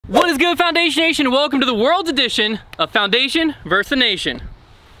What is good, Foundation Nation? Welcome to the World's edition of Foundation vs. the Nation.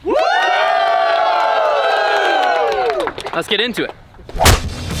 Woo! Let's get into it.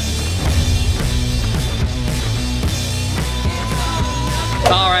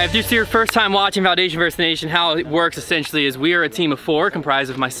 Alright, if this is your first time watching Foundation vs. the Nation, how it works essentially is we are a team of 4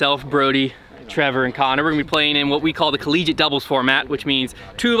 comprised of myself, Brodie, Trevor, and Konner. We're gonna be playing in what we call the collegiate doubles format, which means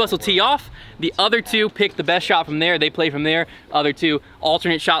 2 of us will tee off, the other 2 pick the best shot from there, they play from there, other 2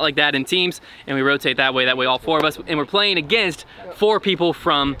 alternate shot like that in teams, and we rotate that way all 4 of us, and we're playing against 4 people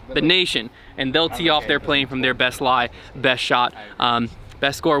from the nation, and they'll tee off, they're playing from their best lie, best shot,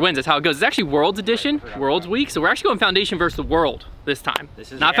 best score wins. That's how it goes. It's actually World's edition, World's week, so we're actually going Foundation versus the world this time.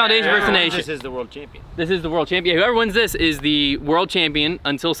 This is not Foundation versus the Nation. This is the world champion. This is the world champion. Whoever wins this is the world champion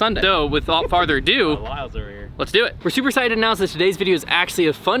until Sunday. So without farther ado, Lyle's over here. Let's do it. We're super excited to announce that today's video is actually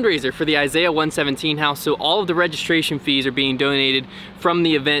a fundraiser for the Isaiah 117 house. So all of the registration fees are being donated from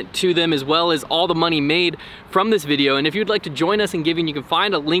the event to them, as well as all the money made from this video. And if you'd like to join us in giving, you can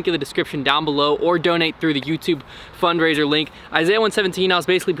find a link in the description down below or donate through the YouTube fundraiser link. Isaiah 117 house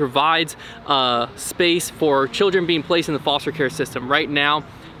basically provides space for children being placed in the foster care system. Right now,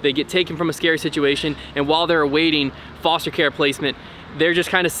 they get taken from a scary situation, and while they're awaiting foster care placement, they're just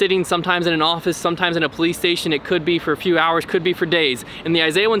kind of sitting sometimes in an office, sometimes in a police station. It could be for a few hours, could be for days. And the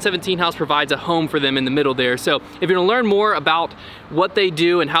Isaiah 117 house provides a home for them in the middle there. So if you're gonna learn more about what they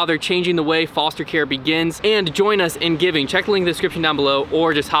do and how they're changing the way foster care begins, and join us in giving, check the link in the description down below,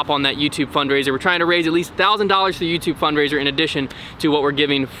 or just hop on that YouTube fundraiser. We're trying to raise at least $1,000 for the YouTube fundraiser in addition to what we're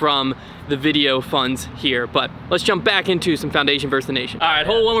giving from the video funds here. But let's jump back into some Foundation versus the Nation. All right,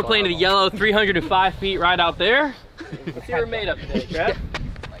 hole 1, we're playing to the yellow, 305 feet right out there. Let's see what we're made of today, Trev.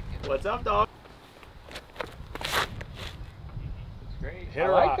 What's up, dog? Great. Hit a I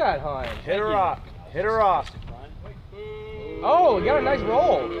rock. like that, Hein. Hit a rock. Hit a rock. Oh, you got a nice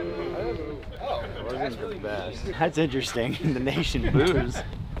roll. Oh, that's really best. That's interesting. The nation boos. Isn't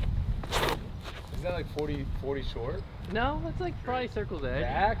that like 40 short? No, it's like probably circle's edge.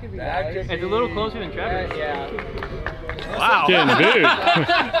 That could be nice. It's a little closer than Trevor's. Yeah. Wow. Getting booed.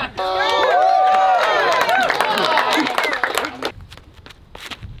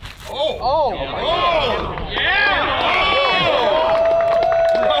 Oh, my God.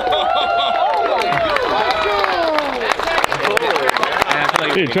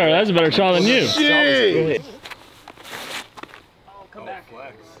 Dude, Trevor, that's a better shot than you. Oh, come back.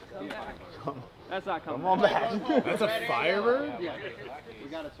 That's not coming. Come on back. That's a Firebird? Yeah. We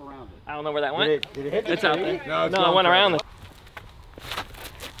got it surrounded. I don't know where that went. Did it hit the It's out tree? there. No, it went around.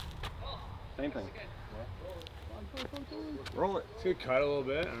 Same thing. Roll it. It's gonna cut a little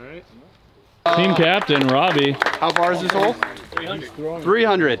bit, all right? Team captain, Robbie. How far is this hole?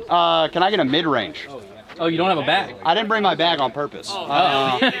 300. Can I get a mid-range? Oh, you don't have a bag? I didn't bring my bag on purpose.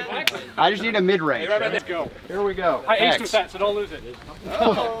 I just need a mid-range. Let's go. Here we go. I aced X. with that, so don't lose it.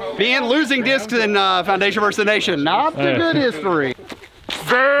 Being losing discs in Foundation vs. the Nation, not the good history.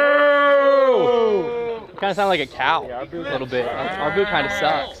 Boo! Kind of sound like a cow a little bit. Our boot kind of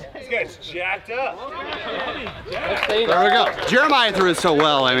sucks. This guy's jacked up. There we go. Jeremiah threw it so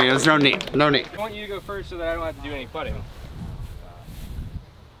well. I mean, there's no need. No need. I want you to go first so that I don't have to do any putting.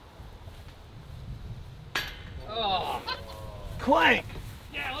 Oh. Clank.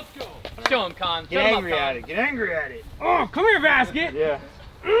 Yeah, let's go. Show him, Con. Get angry at it. Get angry at it. Oh, come here, basket. Yeah.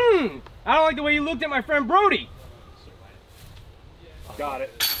 I don't like the way you looked at my friend Brodie. Got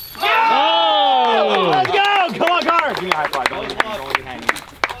it. Oh! Let's go! Come on, Konner! Give me a high five. Don't leave me hanging.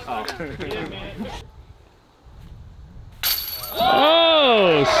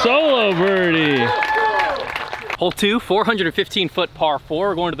 Oh, solo birdie. Hole 2, 415-foot par 4.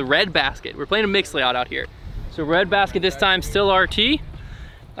 We're going to the red basket. We're playing a mixed layout out here. So red basket this time, still RT. I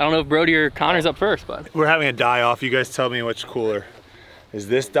don't know if Brodie or Konner's up first, but. We're having a die off. You guys tell me which cooler. Is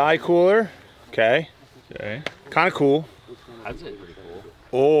this die cooler? Okay. Okay. Kind of cool. That's pretty cool.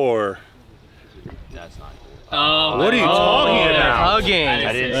 Or That's not cool. Oh, what are you talking about? Hugging.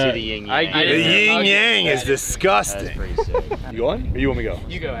 I didn't see the yin yang. I get The it. yin yang is That's disgusting. pretty sick. You going? Or you want me to go?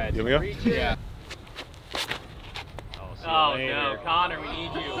 You go ahead. You want me to go? Yeah. Oh no, Konner, we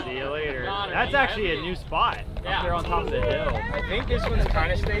need you. See you later. Konner, That's actually a new spot. Yeah. Up there on top of the hill. I think this one's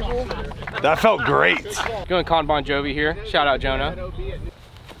kind of stable. That felt great. Going Con Bon Jovi here. Shout out Jonah.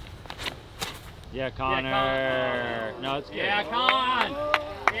 Yeah, Konner. No, it's good. Yeah, Con.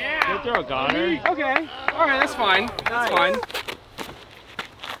 Yeah. Good throw, Konner. Okay. All right, that's fine. That's fine.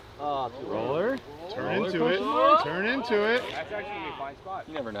 Roller. Turn into it. Turn into it. That's actually a fine spot.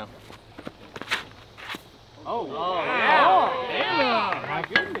 You never know. Oh, wow. Yeah. My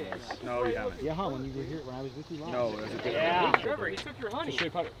goodness. No, you haven't. Yeah, huh? When you were here, when I was with you last. No, that's a good Yeah. Trevor, he took your honey.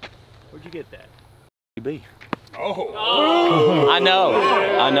 Where'd you get that? Oh. I know.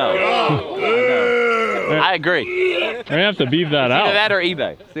 I agree. We're gonna have to beef that Either out. that or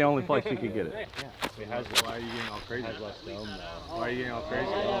eBay. It's the only place you could get it. Why are you getting all crazy? Why are you getting all crazy?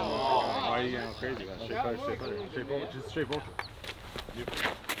 Why are you getting all crazy? Straight putter. Just straight pull.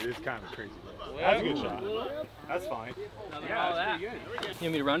 It is kind of crazy. That's a good shot. That's fine. Yeah, that's pretty good. You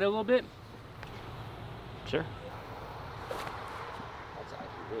want me to run it a little bit? Sure.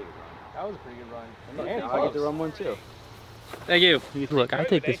 That was a pretty good run. I get to run one too. Thank you. Look, I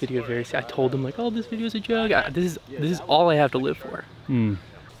take this video very seriously. I told them like, oh, this video is a joke. This is all I have to live for. Hmm.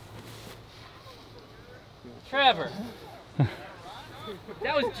 Trevor.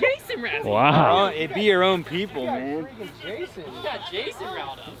 That was Jason Razzie. Wow. It'd be your own people, man. Jason. You got Jason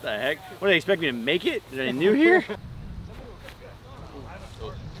riled up. What the heck? What, do they expect me to make it? Are they new here?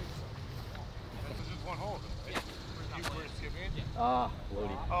 Oh,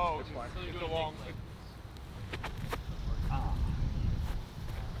 it's fine. It's a long.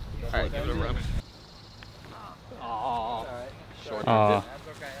 Alright, give it a run. I'm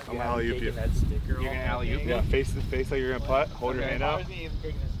gonna alley-oop you. You're gonna alley-oop? Yeah, face to face like you're gonna putt. Hold your hand out.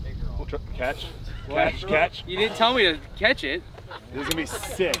 Catch. Catch. You didn't tell me to catch it. This is gonna be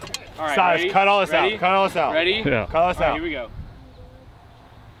sick. All right, Size, ready? cut all this Ready? out. Cut all this out. Ready? Yeah. Cut all this All right, out. here we go.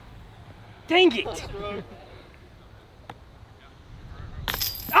 Dang it!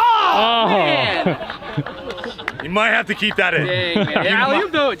 Oh, Man! You might have to keep that in. Dang, man. Yeah,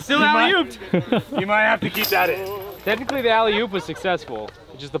 alley-oop though. It's still alley-ooped. You might have to keep that in. Technically, the alley-oop was successful.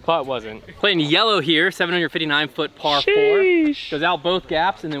 Just the putt wasn't. Playing yellow here, 759-foot par 4. Goes out both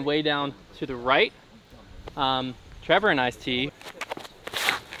gaps and then way down to the right. Trevor and I's tee.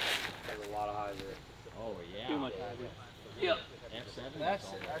 There's a lot of highs there. Oh, yeah. Too much high. Yep.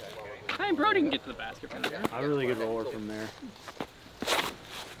 I mean, Brodie can get to the basket from there. I'm a really good roller from there.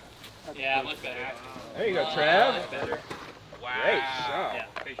 Yeah, much better. There you go, Trev. Better. Wow. Great shot. Yeah,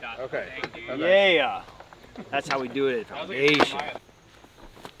 great shot. Okay. Yeah. That's how we do it at Foundation.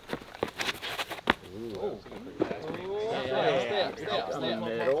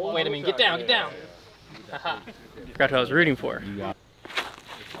 Wait a minute, get down, get down. Forgot what I was rooting for.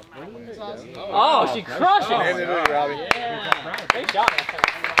 Oh, she crushed it. Great shot.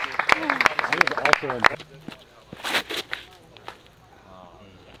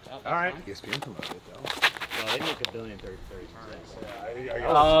 All right. Well, they make $1 billion 30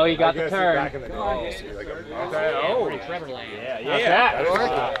 Oh, you got the turn. Back in the day.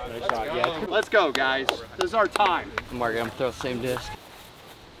 Yeah. Let's go, guys. This is our time. Mark, I'm gonna throw the same disc.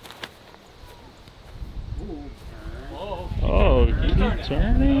 oh, you keep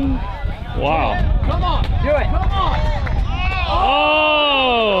turning? Wow. Come on, do it. Come on.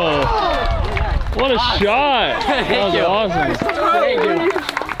 Oh! What a shot! That was awesome. Thank you.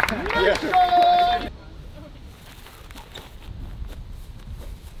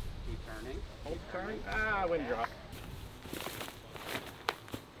 Ah, wind drop.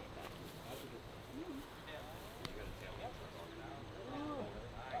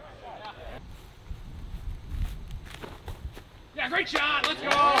 Yeah, great shot. Let's go.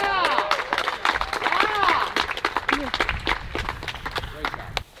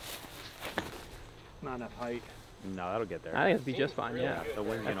 Not enough height. No, that'll get there. I think it'd be just fine, yeah. The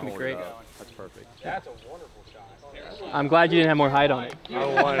wind's That's gonna gonna be hold great. it up. That's perfect. That's a wonderful shot. I'm glad you didn't have more height on it. Could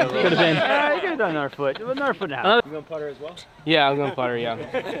have been. You could have done another foot. Another foot and a half. You going putter as well? Yeah, I'm going putter,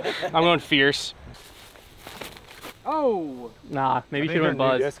 yeah. I'm going fierce. Oh! Nah, maybe you should have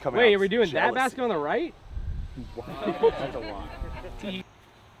went buzz. Wait, are we doing that basket on the right? That's a lot.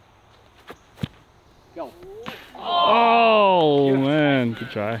 Go. Oh, man.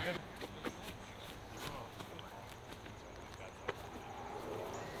 Good try.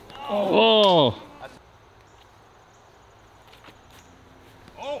 Oh.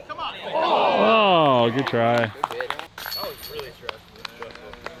 Oh, come on. Oh, good try. That was really stressful. Good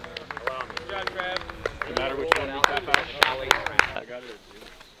job, Trev. No matter which one we tap out. I got it.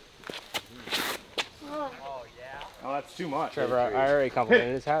 Oh, that's too much. Trevor, I already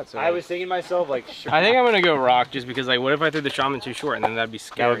complimented his hat, so. I was thinking to myself, like, sure. I think I'm gonna go rock just because, like, what if I threw the shaman too short and then that'd be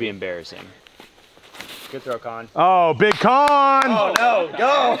scary. That would be embarrassing. Good throw, Con. Oh, big con! Oh, no.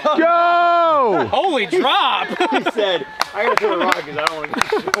 Go! Go! Holy drop! He said, I gotta throw the rock because I don't want to be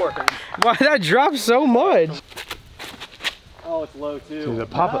short. Why that dropped so much? Oh, it's low, too. The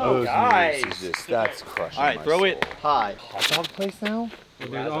Papa O's guys. is just, that's crushing. All right, my throw soul. it high. Hot dog place now?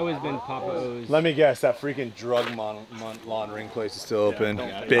 There's always been Papa O's. Let me guess, that freaking drug laundering place is still open.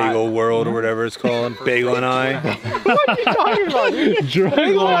 Bagel World or whatever it's called. Bagel and I. What are you talking about, dude? Drug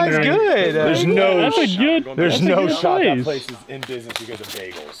Bagel Eye's laundering. good. There's no, That's a good. there's that's a no good shot that place. place is in business because of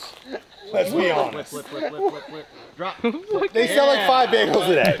bagels. Let's be honest. They sell like 5 bagels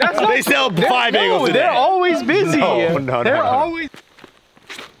a day. They sell 5 bagels a day. They're always busy. No. They're always.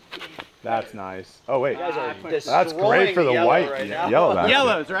 That's nice. Oh wait, that's great for the white yellow. Basket.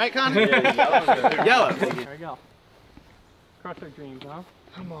 Yellows, right, Konner? Yellows. There we go. Crush our dreams, huh?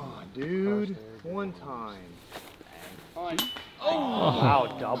 Come on, dude. One time. Oh.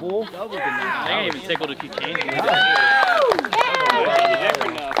 Wow, double? I ain't even tickled if you can.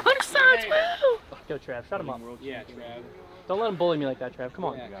 Go, Trav. Shut him up. Yeah, Trav. Don't let him bully me like that, Trav. Come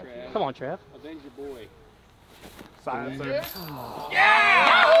on. Come on, Trav. Avenge your boy. Silencer.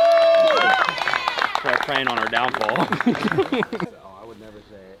 Try praying on our downfall. I would never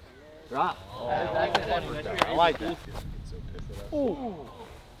say it. Drop. I like that.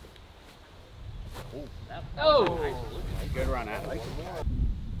 Good run, Alex.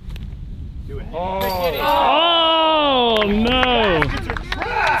 Oh no!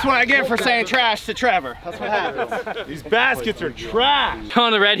 That's what I get for saying trash to Trevor. That's what happens. These baskets are trash.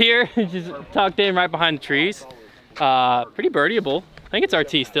 On the red here, just tucked in right behind the trees. Pretty birdieable. I think it's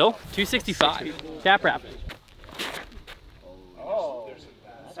RT still. 265. Cap wrap. Oh,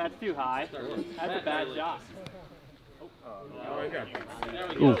 that's too high. That's a bad shot.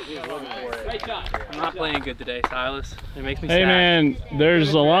 I'm not playing good today, Silas. It makes me Hey sad. man,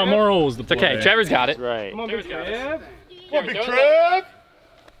 there's a lot more holes to It's play. okay. Trevor's got it. Right. Come on, big Trev.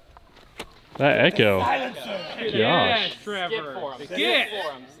 That echo. Yes, Gosh. Trevor. Get!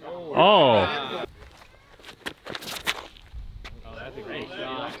 Oh.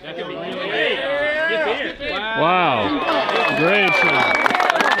 Wow. Great shot.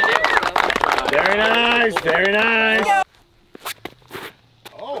 Very nice, very nice.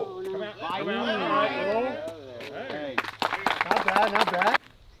 Not bad.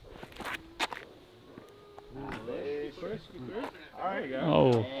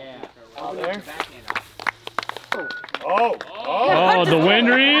 Oh. Oh, the wind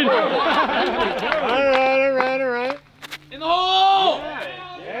read? All right. In the hole!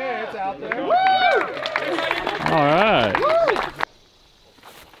 Yeah, it's out there. All right.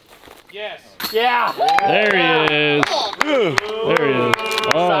 Yes. Yeah. There he is. There he is.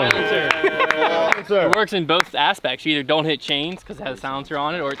 Oh. It works in both aspects. You either don't hit chains because it has a silencer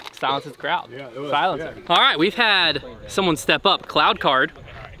on it, or it silences the crowd. Yeah, it was, Silencer. All right, we've had someone step up. Cloud Card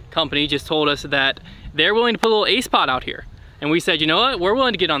Company just told us that they're willing to put a little ace pot out here. And we said, you know what? We're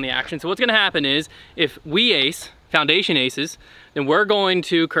willing to get on the action. So what's gonna happen is, if we ace, Foundation aces, then we're going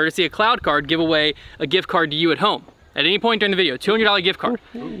to, courtesy of Cloud Card, give away a gift card to you at home. At any point during the video, $200 gift card.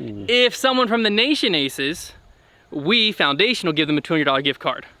 Ooh. If someone from the Nation aces, we, Foundation, will give them a $200 gift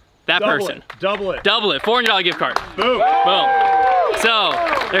card. That person. Double it. Double it, $400 gift card. Boom. Boom. So,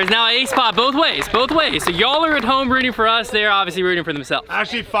 there's now an ace spot both ways. So y'all are at home rooting for us, they're obviously rooting for themselves.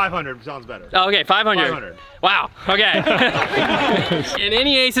 Actually, 500 sounds better. Oh, okay, 500. 500. Wow, okay. And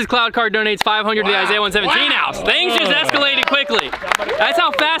any Aces Cloud Card donates 500 to the Isaiah 117 house. Things just escalated quickly. That's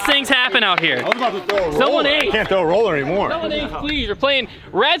how fast things happen out here. I was about to throw a roller. Someone ate. I can't throw a roller anymore. Someone ace, please. We're playing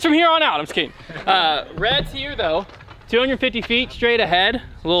Reds from here on out. I'm just kidding. Reds here, though. 250 feet straight ahead.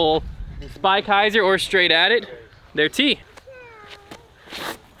 A little Spike Heiser or straight at it. Their tee.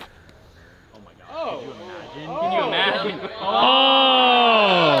 Oh. Can you imagine?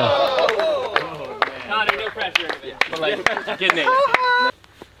 Oh! Konner, no pressure. But like, getting it.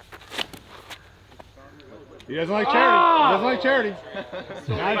 He doesn't like charity. He doesn't like charity.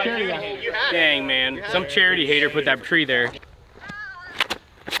 Not a charity guy. Dang, man. Some charity hater put that tree there.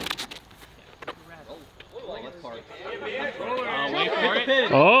 Wait for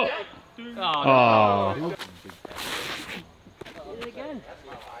it. Oh! Oh.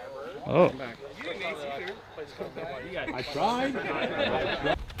 Oh. I tried. I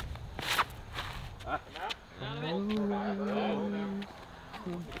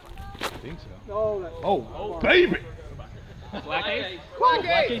think so. Oh, baby! Black ace? Black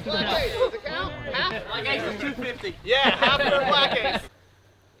ace. Does it count? Half? Black ace is 250. Yeah, half for a black ace.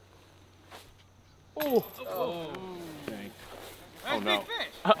 Oh. Oh no.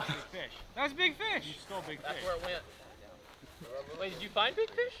 That's big fish. You stole big fish. That's where it went. Wait, did you find big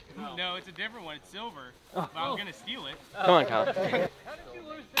fish? No, it's a different one. It's silver. But I was gonna steal it. Come on, Kyle. Hey,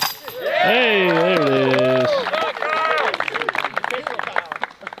 there it is.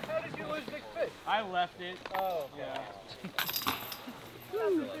 How did you lose big fish? I left it. Oh. Yeah.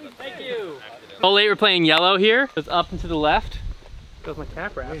 Thank you. Oh, late, we're playing yellow here. It's up and to the left. That was my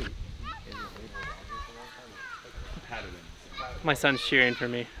cap wrap. My son's cheering for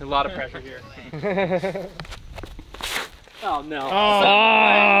me. A lot of pressure here. Oh no.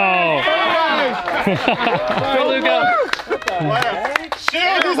 Oh! Go Luca!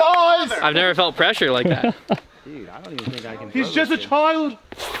 Shield his eyes! I've never felt pressure like that. Dude, I don't even think I can. He's just a child.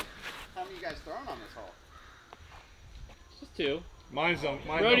 How many you guys throwing on this hole? Just 2. Mine's on.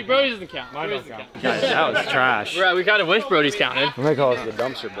 Brody doesn't count. Mine Brody don't count. Guys, that was trash. Right, we kind of wish Brody's counted. I'm gonna call this the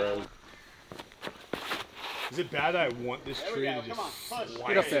dumpster, bro. Is it bad that I want this tree to just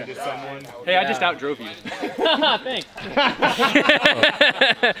slice into someone? Hey, I just outdrove you. Thanks.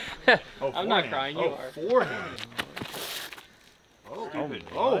 I'm not crying, you are. Forehand. Oh my.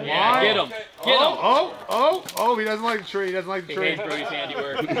 Get him. Get him. Oh, he doesn't like the tree. He doesn't like the He tree. hates Brody's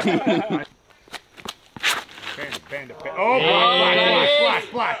handiwork. Panda. Oh,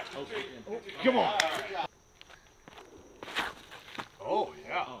 black. Come on. Oh,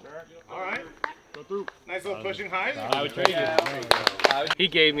 yeah. All right. Go through. Nice little pushing high. I would trade you. He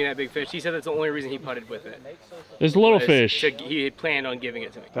gave me that big fish. He said that's the only reason he putted with it. It's a little fish. He had planned on giving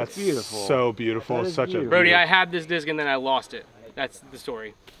it to me. That's beautiful. So beautiful. It's such a Brody, I had this disc and then I lost it. That's the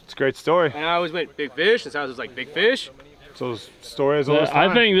story. It's a great story. And I always went big fish, and so I was like, big fish? So story is always I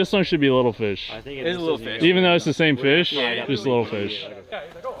think this one should be little fish. I think It's a little fish. Even though it's the same fish, Yeah. just little fish.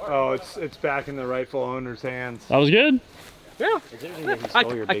 Oh, it's back in the rightful owner's hands. That was good? Yeah. It's interesting that he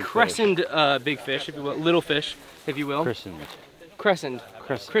stole your I big christened big fish, if you will, little fish, if you will. Christened. Crescent.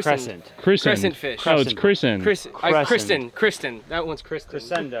 Crescent. Crescent fish. Oh, it's christened. Kristen. That one's Kristen.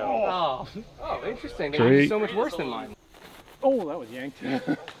 Crescendo. Oh, interesting. Great. They're so much worse than mine. Oh, that was yanked.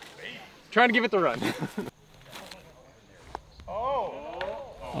 Trying to give it the run.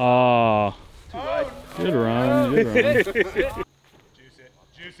 Oh. Good run. Good run.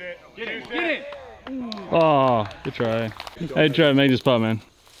 Juice it. Get it. Oh, good try. Hey, try to make this putt, man.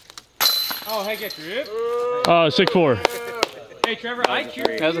 Oh, heck yeah, Trip. Oh, 6-4. Hey, Trevor, I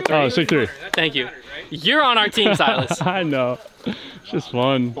cured. That was a 3. Oh, 6-3. Thank you. You're on our team, Silas. I know. It's just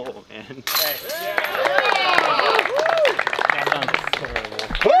fun. Oh, man.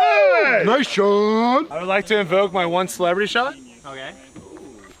 Hey! Nice shot. I would like to invoke my one celebrity shot. Okay.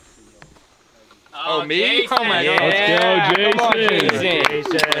 Oh, me? Oh my God. Let's go, Jason.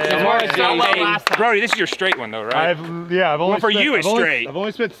 Brody, this is your straight one though, right? I've only for you it's straight. I've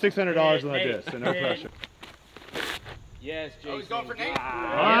only spent $600 on that disc, so no pressure. Yes, Jason. He's going for Nate. All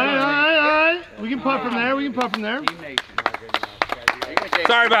right. We can putt from there.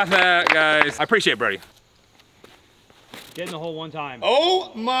 Sorry about that, guys. I appreciate it, Brody. Get in the hole one time.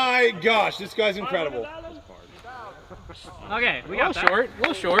 Oh my gosh, this guy's incredible. Okay, we got short. A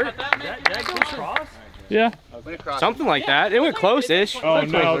little short. Yeah. Something like that. It went close-ish. Oh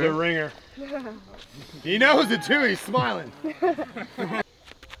no, the ringer. He knows it too, he's smiling.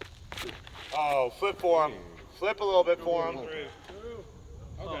 Oh, flip for him. Flip a little bit for him.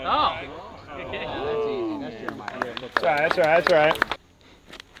 Oh. That's right.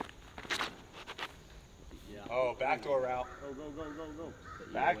 Oh, backdoor route. Go.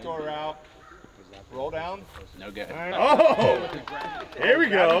 Backdoor route. Roll down. No good. Right. Oh! Here we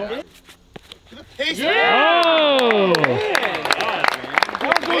go. Yeah. Oh!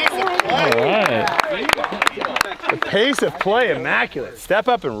 All right. The pace of play, immaculate. Step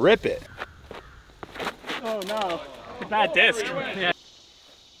up and rip it. Oh no. It's a bad disc. Yeah.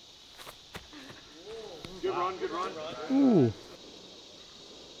 Good run. Ooh.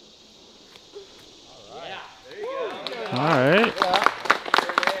 All right.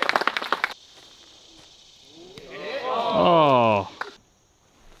 Oh.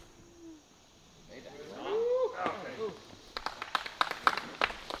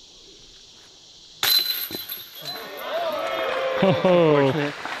 Oh.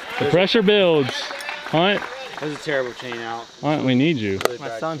 The pressure builds. Hunt. That was a terrible chain out. Hunt, we need you.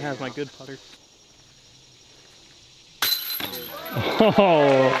 My son has my good putter.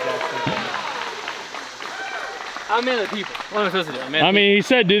 Oh. I'm in the people. What am I supposed to do? I mean, he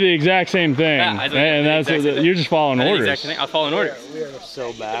said do the exact same thing. Yeah, I did and the that's exact same thing. you're just following orders. I'll follow an order. We are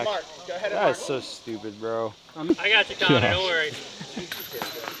so back. That is so stupid, bro. I got you, Konner. Don't worry.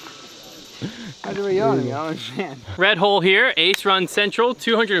 Why are we yelling? I don't understand. Red hole here, Ace Run Central,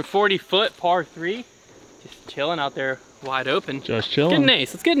 240-foot par 3. Just chilling out there, wide open. Just Get chilling. an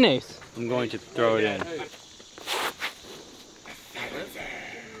ace. Let's get an ace. I'm going to throw it in.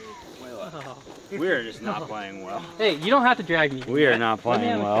 We are just not playing well. Hey, you don't have to drag me. We are not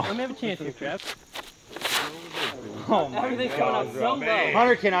playing well. Let me have a chance here, Trev. Oh my Everything's going up so low.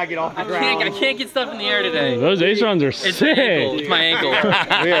 Hunter cannot get off the ground. I can't get stuff in the air today. Those ace runs are It's my sick. ankle. It's my ankle.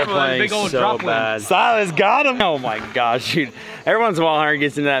 We are playing big old so drop bad. Silas got him. Oh my gosh, dude. Every once in a while, Hunter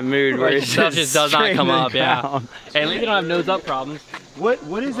gets into that mood where it's Stuff just does not come up, yeah. down. Hey, at least you don't have nose up problems.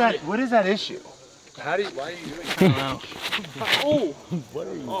 What is that? What is that issue? Why are you doing I don't know. What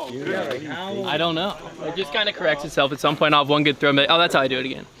are you doing? I don't know. It just kind of corrects itself. At some point, I'll have one good throw. Oh, that's how I do it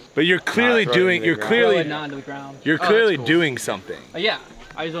again. But you're clearly doing. You're Throw clearly. it not into the ground. You're Oh, clearly that's cool. doing something. Yeah,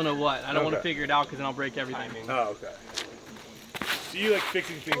 I just don't know what. I don't want to Okay. figure it out because then I'll break everything. Oh, okay. So you like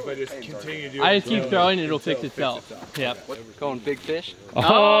fixing things by just continue to do. I just keep throwing and it'll fix itself. Yep. Going big fish?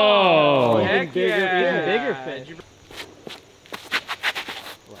 Oh. Heck yeah. Bigger fish.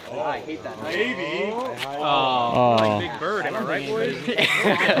 I hate that. Maybe. Oh. Big bird, am I right, boys?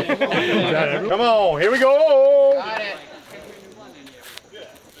 Come on, here we go. Got it.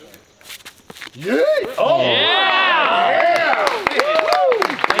 Yeah. Oh. Yeah!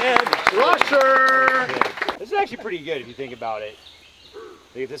 Rusher. This is actually pretty good if you think about it.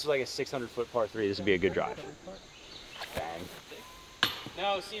 Like, if this was like a 600-foot par 3, this would be a good drive. Bang.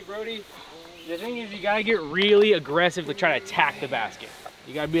 No, see, Brodie, the thing is you gotta get really aggressive to try to attack the basket.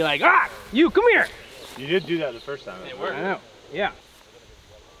 You gotta be like, ah, you, come here. You did do that the first time. It worked. I know. Yeah.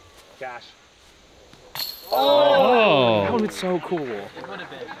 Cash. Oh. That would be so cool.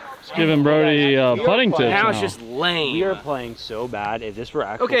 Just giving Brodie putting tips Now now. it's just lame. We are playing so bad. If this were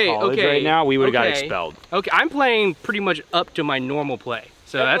actual Okay, college okay, right now, we would have got okay. expelled. Okay, I'm playing pretty much up to my normal play.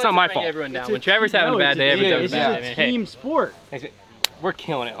 So that's not my fault. Everyone down. When Trevor's having a bad day, everyone's having a bad day. Hey, Team sport. we're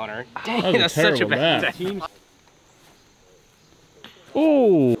killing it, Hunter. Dang, That was a that's such a terrible bad bat. day.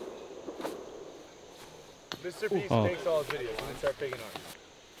 Ooh. Mr. Beast Oh. takes all his videos and then start picking on.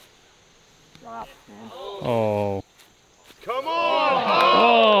 Oh. Come on.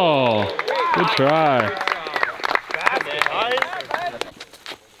 Oh. Good try.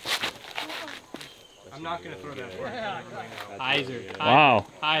 I'm not gonna throw that. Heiser. Wow.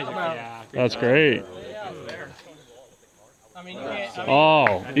 Heiser. Yeah. That's great. I mean, you can't.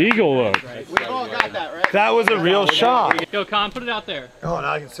 Oh. Eagle look. We all got that, right? That was a real shot. Yo, Con, put it out there. Oh,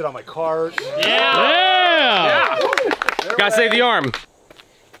 now I can sit on my cart. Yeah. Gotta save the arm.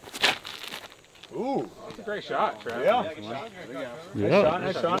 Ooh. That's a great shot, Trev. Yeah. Yeah.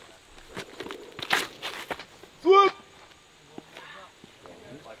 Nice shot. Swoop.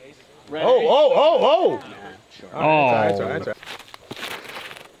 Oh. Oh. That's all right.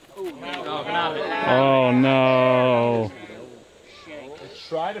 Oh no.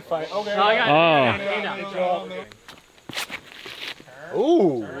 Try to fight. Okay. No, I got Oh.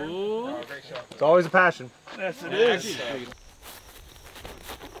 Ooh. It's always a passion. Yes, it is.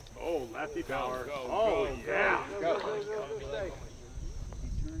 Oh, lefty power. Oh, yeah.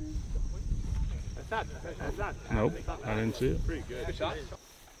 That's not. Nope. I didn't see it. Pretty good. Good shot.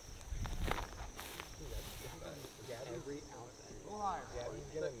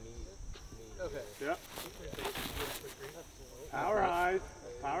 Yep. Power highs.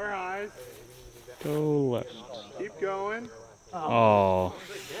 Power highs. Go left. Keep going. Oh.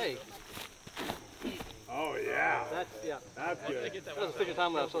 Oh, yeah. Yeah. That's good. That was a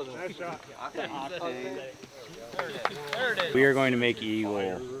time lapse, wasn't Nice shot. We are going to make eagle.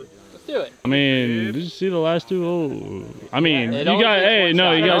 Let's do it. I mean, did you see the last two? Oh. I mean, It you only got. takes Hey, one no,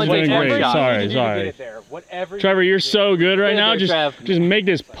 shot. you It guys only doing takes one great. shot. Sorry. Trevor, you're so good right now. Get it there, Just make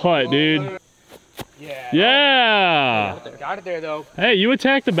this putt, dude. Yeah. Got it there, though. Hey, you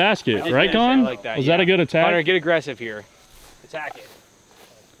attacked the basket, right, Con? like that, Was that a good attack? Hunter, get aggressive here. Attack it.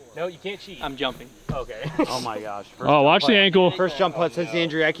 No, you can't cheat. I'm jumping. Okay. Oh my gosh. Oh, watch the ankle. First jump putt since the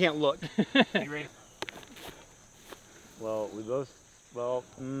injury. I can't look. Well, we both. Well,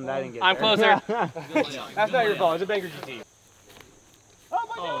 that didn't get I'm there. closer. That's not your fault. It's a Banker GT.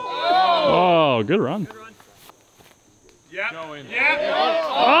 Oh, good run. Yep. Oh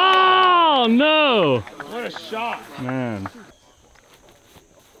no! What a shot. Man.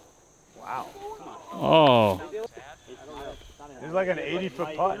 Wow. Oh. It's like an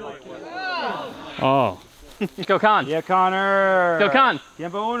 80-foot putt. Oh. Go Con. Yeah, Connor. Go Con.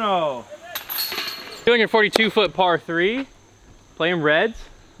 Tiempo uno. 242-foot par 3. Playing reds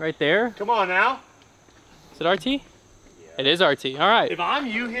right there. Come on now. Is it RT? Yeah. It is RT. All right. If I'm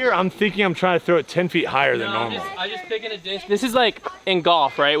you here, I'm thinking I'm trying to throw it 10 feet higher than normal. I'm just picking a disc. This is like in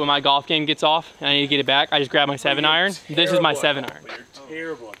golf, right? When my golf game gets off and I need to get it back, I just grab my 7-iron. This is my 7-iron.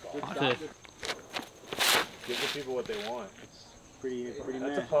 You're terrible at golf. Give the people what they want. It's Pretty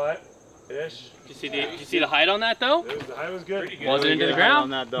That's a putt-ish. Did you see the height on that though? The height was good. Wasn't into the ground.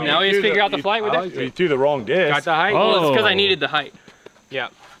 Now we just figure out the flight with it. You threw the wrong disc. Got the height? Well, it's because I needed the height. Yeah.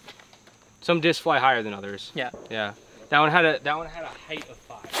 Some discs fly higher than others. Yeah. Yeah. That one had a height of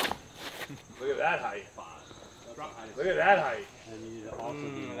 5. Look at that height. Look at that height.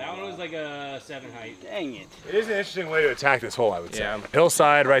 That one was like a 7 height. Dang it. It is an interesting way to attack this hole, I would say. Yeah.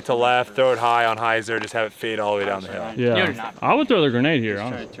 Hillside, right to left, throw it high on hyzer, just have it fade all the way down the hill. Yeah. I would throw the grenade here,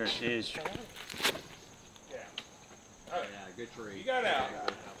 honestly. Good tree. You got out.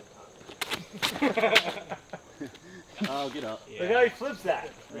 Oh, get up. Look how he flips that.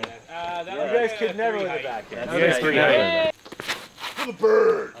 That You guys could never win the back end. You guys Okay. could never. For the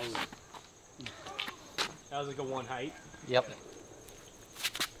birds. That was like a 1 height. Yep.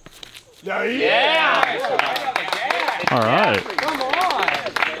 Yeah. All right. Come on.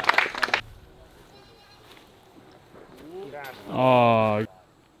 Oh.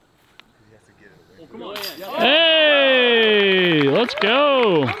 Hey, let's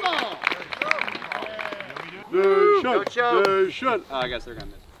go. Oh, I guess they're gonna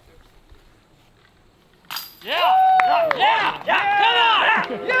miss.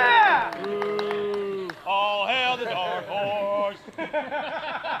 All hail the dark horse.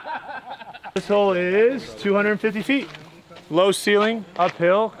 This hole is 250 feet. Low ceiling,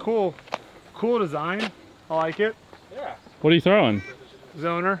 uphill. Cool design. I like it. What are you throwing?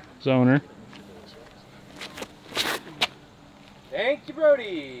 Zoner. Zoner. Thank you,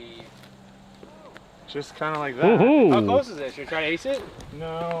 Brodie. Just kind of like that. Woohoo. How close is it? Should we try to ace it?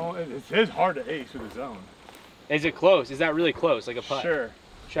 No, it is hard to ace with a zone. Is it close? Is that really close, like a putt? Sure.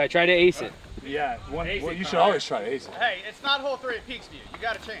 Should I try to ace it? Yeah. Well, you should always try to ace it. Hey, it's not hole 3 at Peaksview. You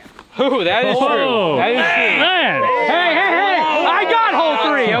got a chance. Ooh, that is Whoa. true. That is true. Man. Hey! I got hole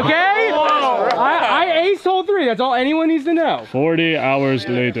 3, okay? I aced hole 3. That's all anyone needs to know. 40 hours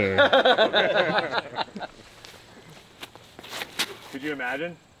later. Could you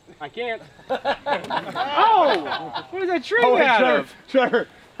imagine? I can't. Oh! What is that tree Oh, wait, out Trevor. of? Trevor.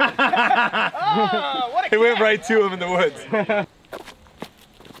 Oh, what a It went right to him in the woods.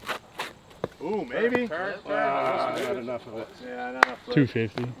 Ooh, maybe. not enough of it. Yeah, not enough.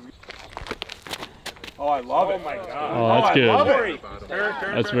 250. Oh, I love it. Oh my God. Oh, that's good. I love it.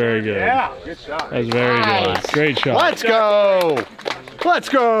 That's very good. Yeah, good shot. That's very good. Great shot. Let's go. Let's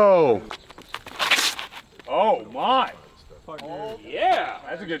go. Oh my. Yeah.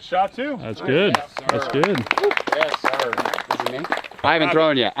 That's a good shot too. That's good. That's good. Yes, sir. Is it me? I haven't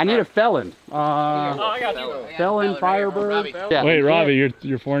thrown yet. I need a felon. I got you. Felon, Firebird. Yeah. Wait, Robbie,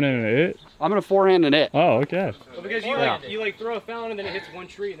 you're forehanding it? I'm gonna forehand an it. Oh, okay. Well, because you like throw a felon and then it hits one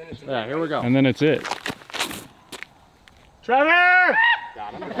tree and then it's Yeah, here we go. And then it's it. Trevor!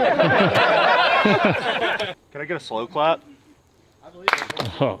 Can I get a slow clap?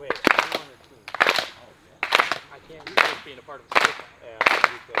 Oh.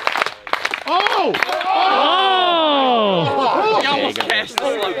 Oh! Oh! He almost cashed the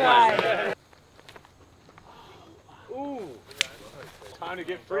slow clap. Ooh. Time to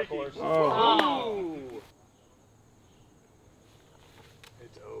get freaky. Oh.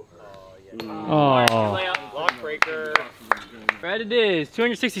 It's over. Oh. Lock breaker. Red it is.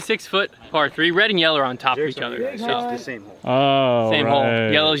 266 foot par 3. Red and yellow are on top of each other. It's the same hole. Oh, Same right.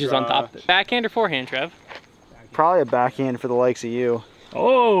 hole. Yellow's just on top of it. Backhand or forehand, Trev? Probably a backhand for the likes of you.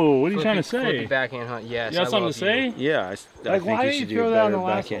 Oh, what are you trying to say? Flippy backhand hunt. Yes. You got I something love to say? Yeah, I Like, think why you did should you do throw a that on better the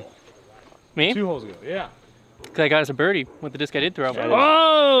last backhand. Me? 2 holes ago, yeah. Because I got us a birdie with the disc I did throw.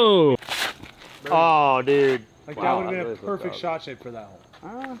 Oh! Oh, dude. Like Wow, that would have that been really a perfect shot shape for that hole.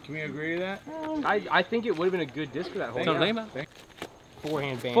 Can we agree to that? I think it would have been a good disc for that hole. That's what I'm thinking about.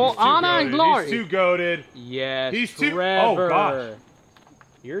 Forehand band. For honor and glory. He's too goated. Yes. He's too- Trevor. oh, gosh.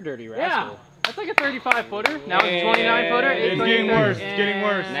 You're a dirty Yeah. rascal. That's like a 35 footer. Now it's a 29 footer. It's getting worse. It's getting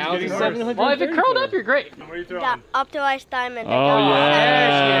worse. Now it's it's a getting 700. Well, if it curled up, you're great. What are you throwing? The optimized diamond. Oh,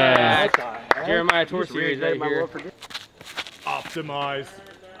 yeah. Jeremiah Tour Series right here. Optimized.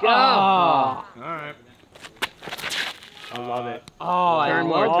 Oh. All right. I love it. Oh, I Turn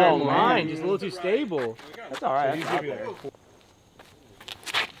love more, that turn more. line. Just a little too stable. That's all right. He's gonna be there.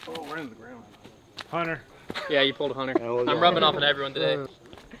 Oh, we're in the ground. Hunter. Yeah, you pulled a hunter. I'm rubbing off on everyone today.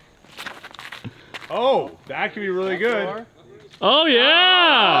 Oh, that could be really good. Oh,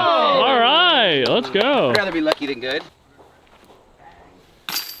 yeah! All right, let's go. I'd rather be lucky than good.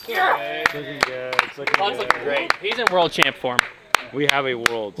 Looking good. It's looking That's good. looking great. He's in world champ form. We have a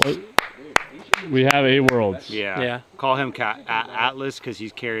world. We have 8 worlds. Yeah. Yeah. Call him Atlas because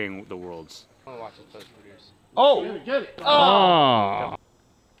he's carrying the worlds. I want to watch this post produce. Oh!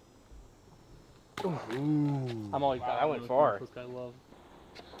 Oh. I'm always. I went far.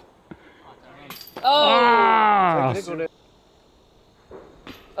 Ah.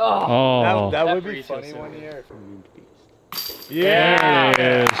 Oh. That would be funny one year. Yeah!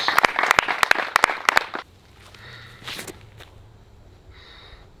 There it is.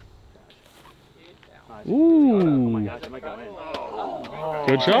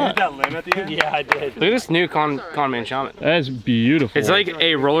 Good shot. that limb at the end? Yeah, I did. Look at this new Conman Shaman. That's beautiful. It's like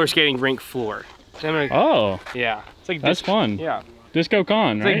a roller skating rink floor. Oh, Yeah. It's like that's fun. Yeah. Disco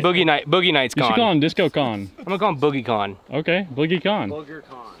Con, It's right? like Boogie Nights You should Con. call him Disco Con. I'm gonna call him Boogie Con. Okay, Boogie Con. Booger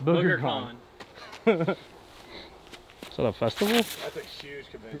Con. Booger Con. Is that a festival? That's a huge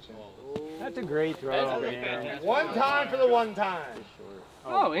convention. That's a great throw, man. One time for the one time.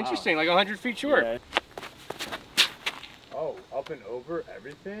 Oh, interesting. Like 100 feet short. Yeah. Oh, up and over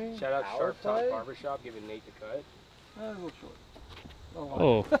everything? Shout out Power Sharp Top play? Barbershop giving Nate the cut. A little short.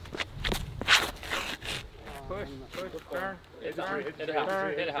 Oh, Push, turn. Hit a house.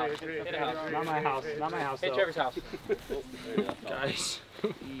 Hit a house. Hit a house. Not my house. Not my house. Hit though. Trevor's house. Guys.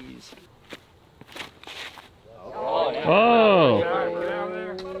 Jeez. oh.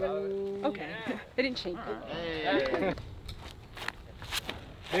 Okay. I didn't change it.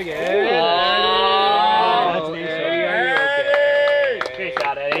 Big Oh, Great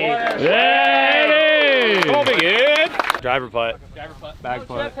shot, Eddie. Yay! Come on, Big Ed. Driver putt. Driver putt. Bag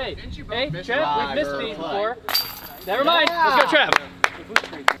putt. Hey, Trev, we've missed these before. Never mind. Let's go, Trev.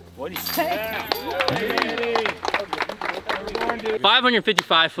 What do you say?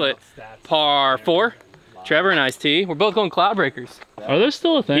 555 foot par 4. Trevor and Ice-T. We're both going cloud breakers. Are those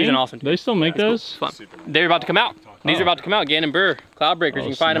still a thing? These are awesome. They still make those? It's fun. They're about to come out. These are about to come out. Gannon Burr cloud breakers. Oh,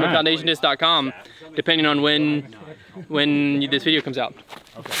 You can find them at snap. foundationdisc.com, depending on when this video comes out.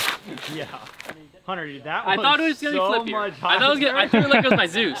 Yeah. Hunter, dude, that I thought it was gonna be flippier. I thought it was gonna. I threw it like it was my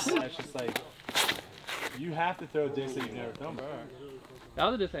Zeus. It's just like, you have to throw discs that you've never thrown before. That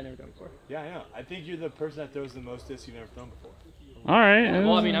was a disc I never done before. Yeah, I know. I think you're the person that throws the most discs you've never thrown before. All right.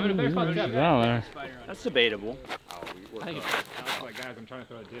 Well, I mean, I'm in a better spot than It's Trevor. out there. That's debatable. I think it's- Like, guys, I'm trying to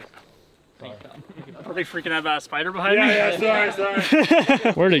throw a disc. Are they freaking out about a spider behind me? Yeah,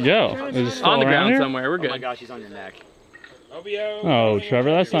 sorry. Where'd it go? Is it still on the around ground here? somewhere. We're Oh my good. gosh, he's on your neck. Oh, Trevor,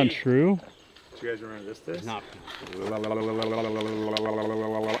 that's not true. Do you guys remember this disc? Not.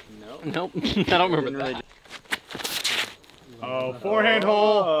 Nope. I don't remember that. Oh, forehand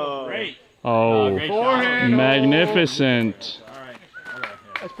hole. Great. Oh, Forehand magnificent.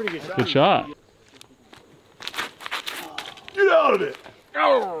 That's pretty good shot. Good shot. Get out of it.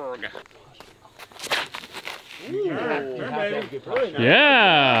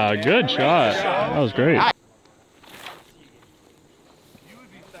 Yeah, good shot. That was great.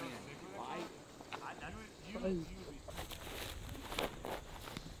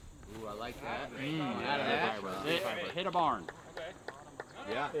 Hit a barn.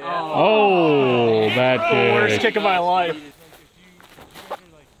 Oh, bad Worst kick. kick of my life.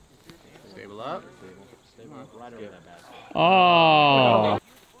 Stable up. Right over that basket. Oh.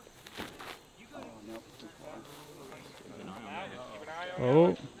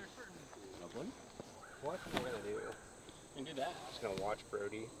 Oh. Just gonna watch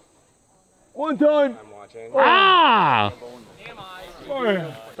Brodie. One time. I'm watching. Ah!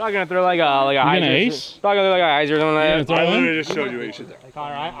 Not gonna throw like a You hyzer. gonna ace? Not gonna throw like a hyzer or something You gonna like throw that. I one? literally just showed you what you should do.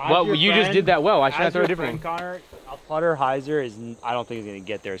 Connor, Well, you just did that well. I should have thrown a different one. Connor, a putter hyzer is. I don't think it's gonna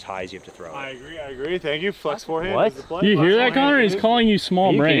get there as high as you have to throw I it. agree. Thank you. Flex forehand What? is the play. You hear that, Connor? He's calling you small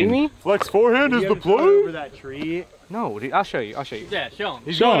Are you kidding brain. me? Flex forehand is the Over play. that tree. No, dude, I'll show you. I'll show you. Yeah, show him.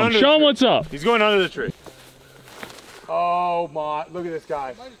 He's Show going him. under Show the him tree. what's up. He's going under the tree. Oh my! Look at this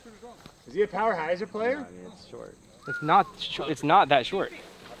guy. Is he a power hyzer player? I mean, it's short. It's not. It's not that short.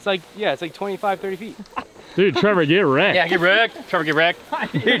 It's like it's like 25, 30 feet. Dude, Trevor, get wrecked. Yeah, get wrecked. Trevor, get wrecked.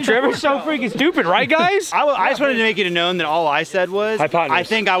 Dude, Trevor's so freaking stupid, right, guys? I just wanted to make it known that all I said was Hypotenuse. I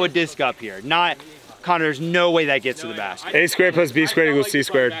think I would disc up here. Not Connor. There's no way that gets to the basket. A squared plus B squared equals C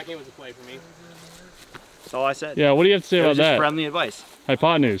squared. That's all I said. Yeah, what do you have to say It about was just that? friendly advice.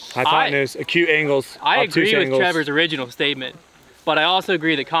 Hypotenuse. Hypotenuse, acute angles. I obtuse agree with angles. Trevor's original statement, but I also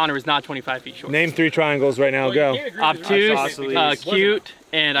agree that Connor is not 25 feet short. Name 3 triangles right now. Go. Obtuse, Isosceles. cute,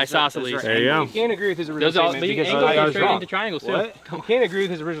 and isosceles. There you go. You can't agree with his original Those are all, statement but you because angles I go was straight wrong. into triangles too. What? You can't agree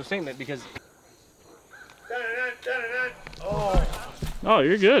with his original statement because Oh,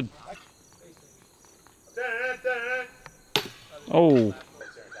 you're good. Oh.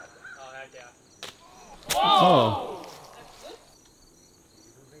 Oh.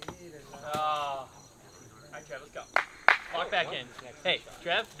 All right, Trev, let's go. Lock back in. Hey,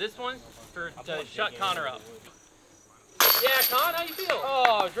 Trev, this one to shut Connor up. Yeah, Con, how you feel?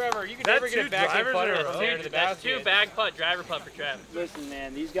 oh, Trevor, you can never get a backhand putter in a that's row. fair to the That's basket. 2 bag putt, driver putt for Trev. Listen,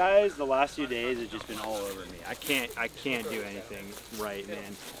 man, these guys the last few days have just been all over me. I can't do anything right,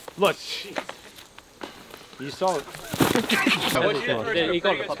 man. Look. You saw it. I want you to throw Yeah, to a he pretty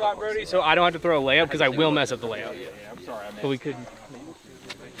called it good a spot, Brodie, so I don't have to throw a layup because I will mess up the layup. But we could.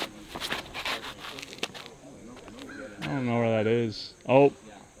 I don't know where that is. Oh,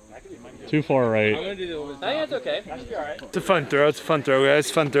 Too far right. I think that's okay. It's a fun throw. It's a fun throw,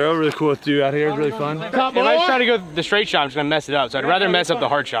 guys. Fun throw. Really cool to do out here. Really fun. If I try to go the straight shot, I'm just gonna mess it up. So I'd rather mess up the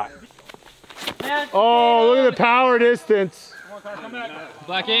hard shot. Oh, look at the power distance.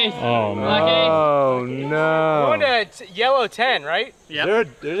 Black ace. Oh, no. Black ace. Oh, no. Going to yellow 10, right? Yep.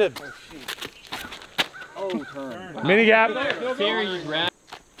 There's a mini gap. Very rad.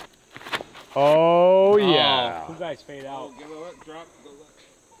 Oh, yeah. You guys fade out.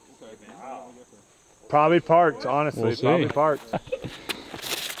 Probably parked, honestly. We'll see. Probably parked.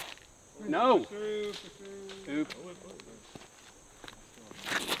 No.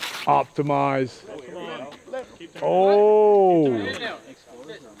 Optimize. Oh.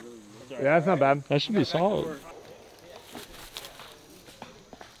 Yeah, that's not bad. That should be solid.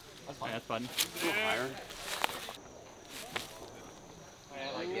 That's fun.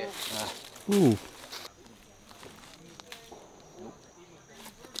 Ooh.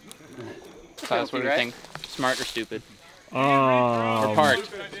 That's what we think. Smart or stupid? Or Or parked?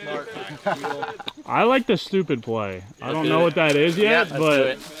 I like the stupid play. I don't know what that is yet, Yeah, but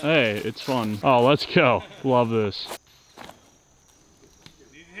let's hey, it's fun. Oh, let's go. Love this.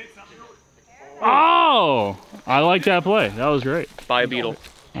 Oh! I like that play. That was great. Buy a beetle.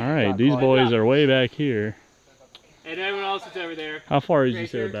 All right, these boys are way back here. And everyone else is over there. How far did you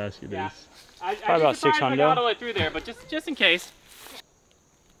say the basket is? Probably about 600. all the way through there, but just in case.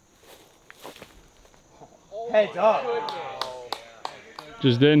 Heads up.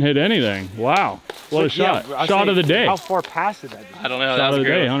 Just didn't hit anything. Wow. What a shot. Shot of the day. How far past did that? I don't know. Shot That was of the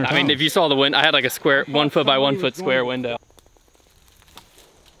great. day, 100 I mean, pounds. if you saw the wind, I had like a square 1 foot by 1 foot square window.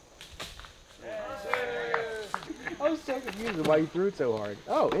 I was so confused why you threw it so hard.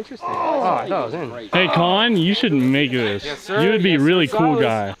 Oh, interesting. Oh, I thought it was in. Hey, Con, you should make this. Yes, sir. You would be Yes, really sir. cool Solid.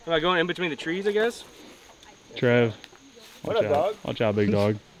 guy. Am I going in between the trees, I guess? Trev. What up, dog? Watch out, big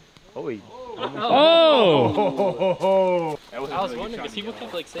dog. Oh. Oh! I was wondering because people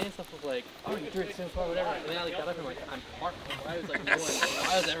kept like saying stuff of like, oh, you threw it so far, whatever. And then I like got up and like, I'm parked. Why was like, why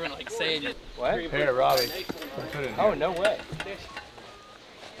was everyone like saying it? What? Here, Robbie. Oh, no way.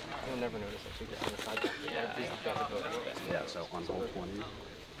 You'll never notice that she gets on the side. Yeah, so on hole 20.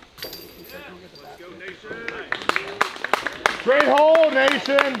 Great hole,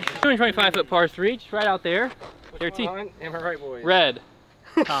 nation. 225 foot par 3, just right out there. There, T. Am I right, boys? Red.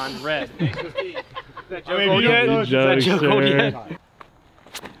 Con, red. Good joke, sir.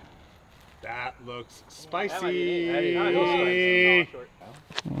 That looks spicy. Oh,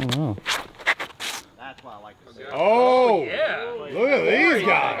 wow. That's why I like this. Oh, yeah. Look at these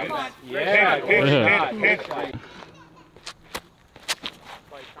guys. Yeah. Pinch.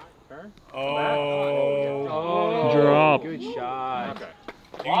 Oh. Drop. Good shot.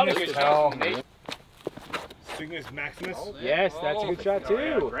 You can just tell. Cygnus Maximus. Yes, that's a good shot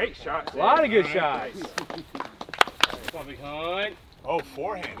too. Great shot. A lot of good shots. Oh,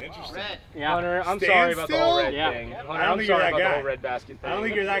 forehand. Interesting. Yeah. Hunter, I'm Stand sorry about the whole red still? thing. Hunter, I don't I'm think you're sorry that about the guy. whole red basket thing. I don't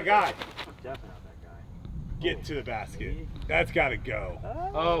think you're that guy. Get to the basket. That's got to go.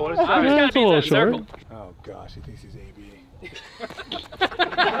 Oh, what is I'm that? just That's a little gonna be short. circle. Oh, gosh. He thinks he's AB.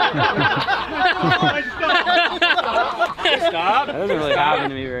 Stop. That doesn't really happen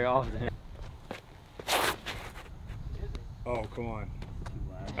to me very often. Oh, come on.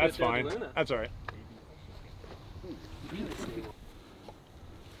 That's fine. That's all right.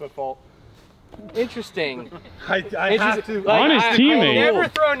 Foot fault. Interesting. I have to. On his teammate. Never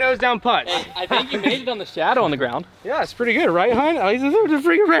throw a nose down putts. I think you made it on the shadow on the ground. Yeah, it's pretty good, right, Hun? Oh, he's a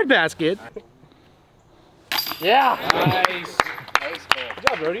freaking red basket. Yeah. Nice. Good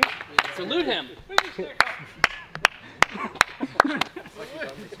job, Brodie. Salute him.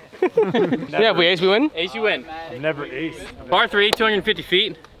 Yeah, if we ace, we win. Ace, you win. Never ace. Par 3, 250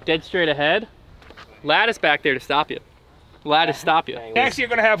 feet, dead straight ahead. Lattice back there to stop you. Lattice stop you. Next, you're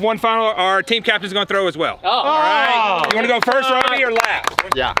going to have one final. Our team captain's going to throw as well. Oh. All right. You want to go first, Robbie, or last?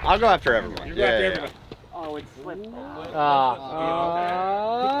 Yeah, I'll go after everyone. Yeah. Oh, it's slipped. Y'all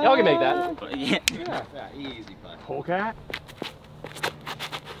can make that. Yeah, easy, bud. Polecat?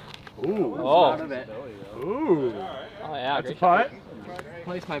 Ooh. Oh. Ooh. Oh yeah, That's a great. putt.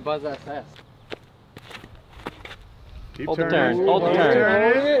 Place my buzz ass fast. Keep Hold the turning. turn. Hold the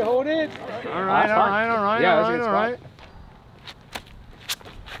turn. Hold it, hold it. All right, all right, all right, Yeah, all that's a right, good all right.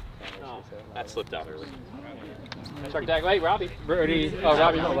 That slipped out early. Shark tag, wait, Robbie. Brodie. Oh,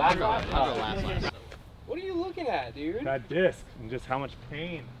 Robbie. Oh, last. What are you looking at, dude? That disc and just how much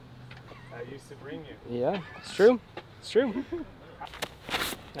pain that used to bring you. Yeah, it's true. It's true.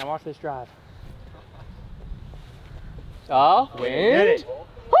 Now watch this drive. Oh, Hit wind. it.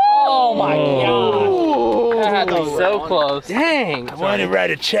 Oh my God. So close. Dang. I want to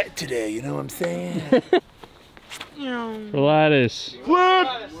write a check today, you know what I'm saying? Gladys. Flip!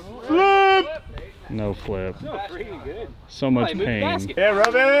 Flip! No flip. So much pain. Yeah,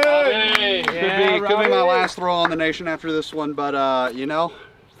 Robin! Could be my last throw on the nation after this one, but you know,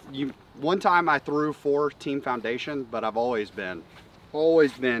 one time I threw for Team Foundation, but I've always been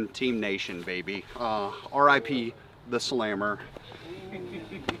Team Nation, baby. R.I.P. the Slammer. Wait,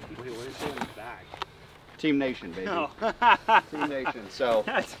 what is it in the back? Team Nation, baby. No. Team Nation. So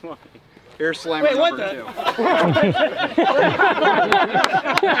That's funny. here's Slammer number 2. Get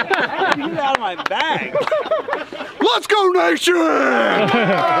out of my bag. Let's go, Nation!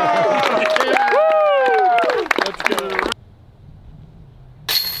 Let's go.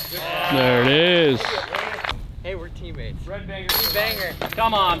 There it is. Hey, we're teammates. Red banger. Banger.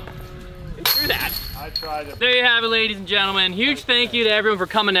 Come on. Get through that. I tried to. There you have it, ladies and gentlemen. Huge thank you to everyone for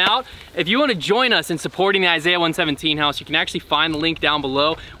coming out. If you want to join us in supporting the Isaiah 117 house, you can actually find the link down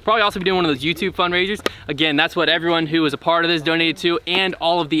below. We'll probably also be doing one of those YouTube fundraisers. Again, that's what everyone who was a part of this donated to, and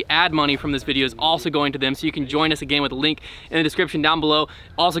all of the ad money from this video is also going to them. So you can join us again with a link in the description down below.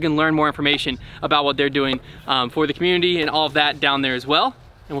 Also can learn more information about what they're doing for the community and all of that down there as well.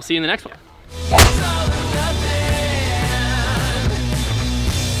 And we'll see you in the next one.